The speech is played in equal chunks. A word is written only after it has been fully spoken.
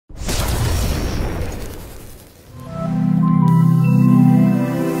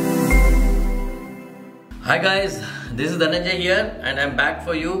Hi guys, this is Dhananjay here and I'm back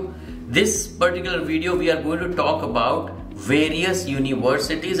for you. This particular video we are going to talk about various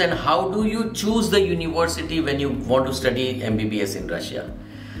universities and how do you choose the university when you want to study MBBS in Russia.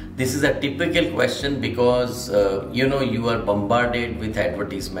 This is a typical question because you are bombarded with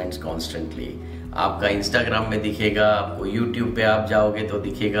advertisements constantly. आपका Instagram में दिखेगा, आपको YouTube पे आप जाओगे तो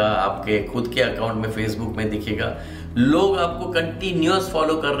दिखेगा, आपके खुद के अकाउंट में फेसबुक में दिखेगा. लोग आपको कंटिन्यूअस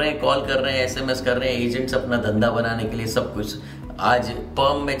फॉलो कर रहे हैं, कॉल कर रहे हैं, एसएमएस कर रहे हैं, एजेंट्स अपना धंधा बनाने के लिए सब कुछ. आज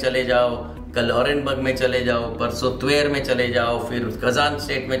पर्म में चले जाओ, कल ऑरेनबर्ग में चले जाओ, परसों त्वेर में चले जाओ, फिर कजान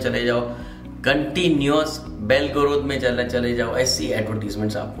स्टेट में चले जाओ, कंटिन्यूअस बेलगोरोद में चले जाओ. ऐसी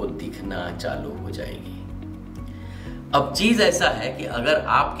एडवर्टीजमेंट्स आपको दिखना चालू हो जाएगी. अब चीज ऐसा है कि अगर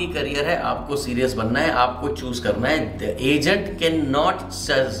आपकी करियर है, आपको सीरियस बनना है, आपको चूज करना है, the agent can not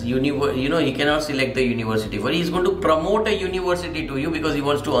he cannot select the university for you. He is going to promote a university to you because he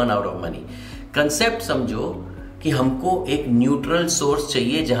wants to earn out of money. Concept समझो कि हमको एक neutral source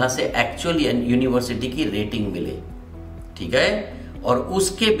चाहिए जहां से actual university की rating मिले, ठीक है, और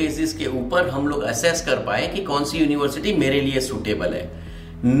उसके बेसिस के ऊपर हम लोग असेस कर पाए कि कौन सी यूनिवर्सिटी मेरे लिए सुटेबल है.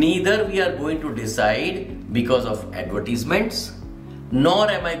 Neither we are going to decide because of advertisements, nor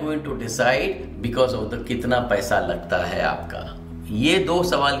am I going to decide because of the कितना पैसा लगता है आपका. ये दो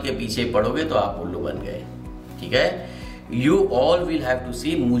सवाल के पीछे पड़ोगे तो आप उल्लू बन गए, ठीक है. You all will have to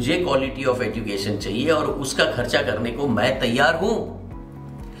see मुझे क्वालिटी ऑफ एजुकेशन चाहिए और उसका खर्चा करने को मैं तैयार हूं.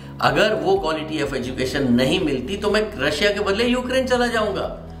 अगर वो क्वालिटी ऑफ एजुकेशन नहीं मिलती तो मैं रशिया के बदले यूक्रेन चला जाऊंगा,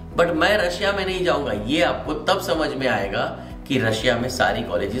 बट मैं रशिया में नहीं जाऊंगा. ये आपको तब समझ में आएगा कि रशिया में सारी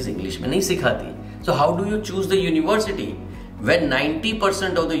कॉलेजेस इंग्लिश में नहीं सिखाती. So how do you choose the university when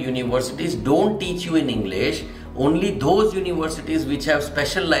 90% of the universities don't teach you in English? Only those universities which have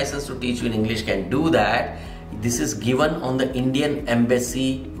special licence to teach you in English can do that. This is given on the Indian embassy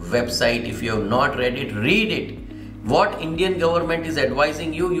website. If you have not read it. What Indian government is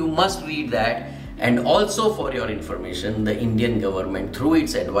advising you, you must read that. And also for your information, the Indian government through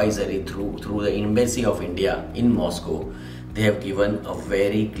its advisory, through the Embassy of India in Moscow, they have given a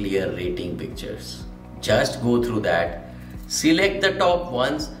very clear rating pictures. Just go through that, select the top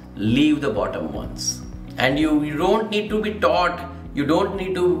ones, leave the bottom ones. And you don't need to be taught, you don't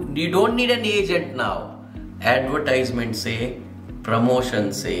need an agent now. Advertisement से,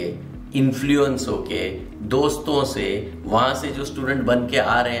 promotion से, influence होके, दोस्तों से, वहां से जो student बन के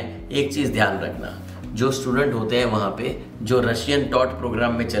आ रहे हैं, एक चीज ध्यान रखना, जो स्टूडेंट होते हैं वहां पे जो रशियन टॉट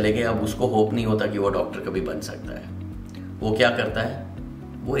प्रोग्राम में चले गए, अब उसको होप नहीं होता कि वो डॉक्टर कभी बन सकता है. वो क्या करता है?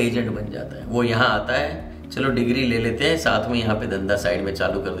 वो एजेंट बन जाता है. वो यहाँ आता है, चलो डिग्री ले लेते हैं, साथ में यहाँ पे धंधा साइड में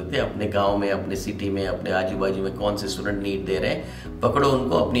चालू कर देते हैं. अपने गांव में, अपने सिटी में, अपने आजू बाजू में कौन से स्टूडेंट नीड दे रहे हैं, पकड़ो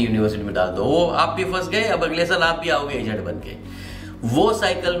उनको, अपनी यूनिवर्सिटी में डाल दो. वो आप भी फंस गए, अब अगले साल आप भी आओगे एजेंट बन के. वो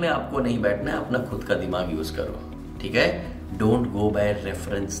साइकिल में आपको नहीं बैठना है, अपना खुद का दिमाग यूज करो, ठीक है. Don't go by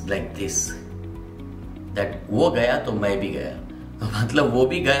reference like this, that वो गया तो मैं भी गया, मतलब वो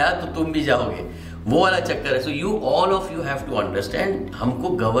भी गया तो तुम भी जाओगे, वो वाला चक्कर है. So you all of you have to understand, हमको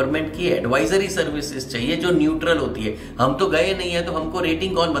गवर्नमेंट की एडवाइजरी सर्विसेज चाहिए जो न्यूट्रल होती है. हम तो गए नहीं है तो हमको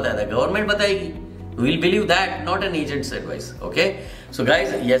रेटिंग कौन बताता है? गवर्नमेंट बताएगी. We'll believe that, not an agent's advice. Okay, so guys,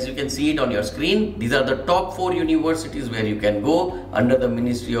 yes, you can see it on your screen. These are the top 4 universities where you can go under the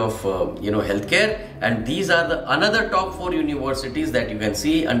Ministry of Healthcare, and these are the another top 4 universities that you can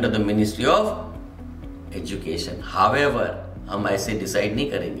see under the Ministry of Education. However, हम ऐसे decide नहीं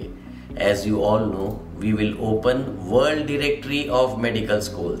करेंगे. As you all know, we will open World Directory of Medical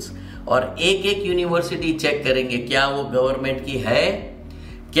Schools और एक university check करेंगे क्या वो government की है,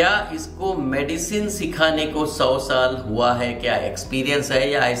 क्या इसको मेडिसिन सिखाने को 100 साल हुआ है, क्या एक्सपीरियंस है,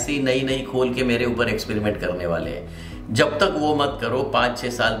 या ऐसी नई खोल के मेरे ऊपर एक्सपेरिमेंट करने वाले हैं. जब तक वो मत करो,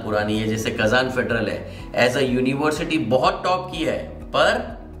 5-6 साल पुरानी है. जैसे कजान फेडरल है, एज अ यूनिवर्सिटी बहुत टॉप की है,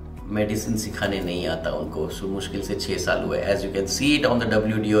 पर मेडिसिन सिखाने नहीं आता उनको, मुश्किल से 6 साल हुए. As you can see it on the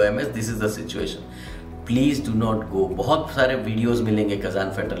WDOMS, this is the situation. Please do not go. बहुत सारे वीडियोज मिलेंगे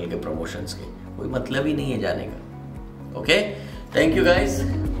कजान फेडरल के प्रमोशंस के, कोई मतलब ही नहीं है जाने का. Okay, thank you guys.